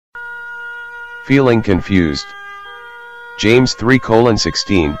Feeling confused. James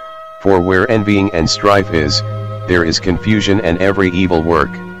 3:16, For where envying and strife is, there is confusion and every evil work.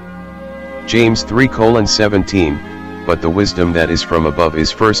 James 3:17, But the wisdom that is from above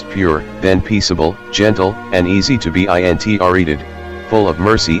is first pure, then peaceable, gentle, and easy to be intreated, full of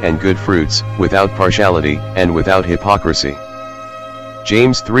mercy and good fruits, without partiality, and without hypocrisy.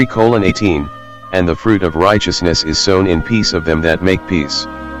 James 3:18, And the fruit of righteousness is sown in peace of them that make peace.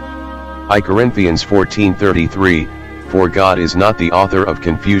 I Corinthians 14:33, For God is not the author of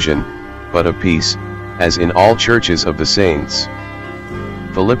confusion, but of peace, as in all churches of the saints.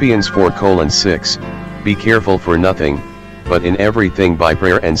 Philippians 4:6, Be careful for nothing, but in everything by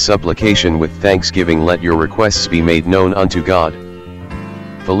prayer and supplication with thanksgiving let your requests be made known unto God.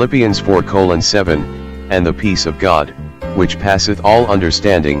 Philippians 4:7, And the peace of God, which passeth all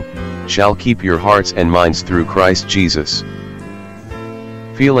understanding, shall keep your hearts and minds through Christ Jesus.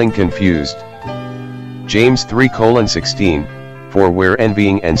 Feeling confused. James 3:16, For where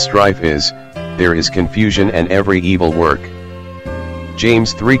envying and strife is, there is confusion and every evil work.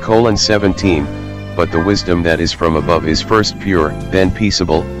 James 3:17, But the wisdom that is from above is first pure, then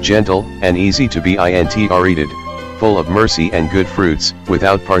peaceable, gentle, and easy to be intreated, full of mercy and good fruits,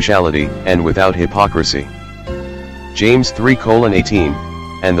 without partiality, and without hypocrisy. James 3:18,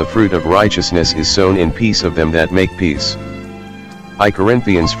 And the fruit of righteousness is sown in peace of them that make peace. I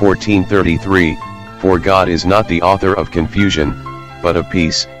Corinthians 14:33, For God is not the author of confusion, but of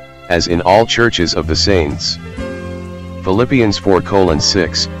peace, as in all churches of the saints. Philippians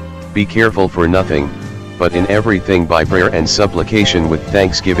 4:6, Be careful for nothing, but in everything by prayer and supplication with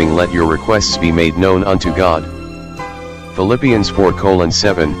thanksgiving let your requests be made known unto God. Philippians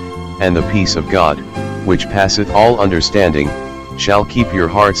 4:7, And the peace of God, which passeth all understanding, shall keep your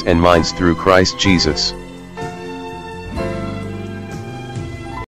hearts and minds through Christ Jesus.